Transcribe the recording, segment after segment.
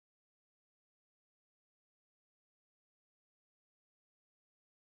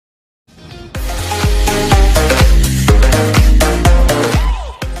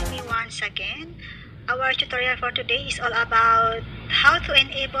our tutorial for today is all about how to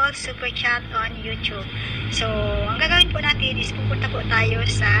enable Superchat on YouTube. So, ang gagawin po natin is pupunta po tayo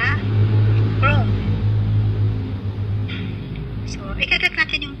sa Chrome. So, i-click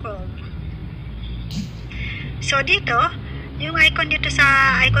natin yung Chrome. So, dito, yung icon dito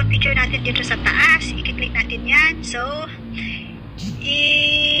sa icon picture natin dito sa taas, i-click natin yan. So,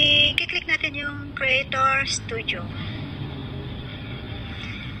 i-click natin yung Creator Studio.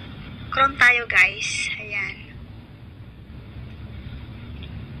 Chrome tayo guys. Ayan.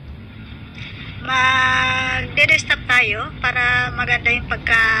 Mag-desktop tayo para maganda yung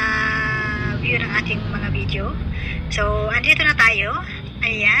pagka-view ng ating mga video. So, andito na tayo.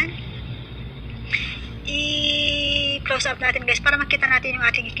 Ayan. I-close up natin guys para makita natin yung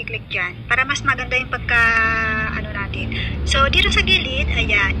ating i-click dyan. Para mas maganda yung pagka-ano natin. So, dito sa gilid,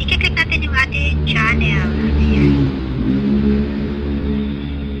 ayan. I-click natin yung ating channel. Ayan.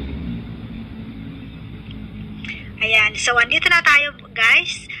 Ayan. So, andito na tayo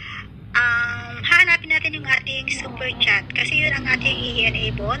guys. Hanapin natin yung ating super chat. Kasi yun ang ating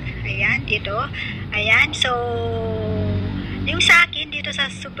i-enable. Ayan. Dito. Ayan. So, yung sa akin dito sa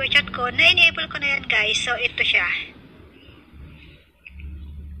super chat ko, na-enable ko na yan guys. So, ito siya.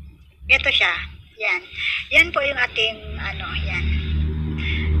 Ito siya. Yan. Yan po yung ating yan.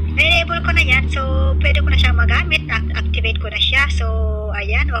 Na-enable ko na yan. So, pwede ko na siyang magamit. Activate ko na siya. So,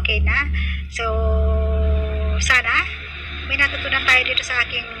 ayan. Okay na. So, sana may natutunan tayo dito sa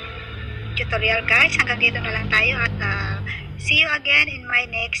aking tutorial guys. Hanggang dito na lang tayo at see you again in my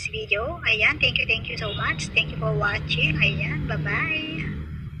next video. Ayan, thank you so much. Thank you for watching. Ayan, bye-bye.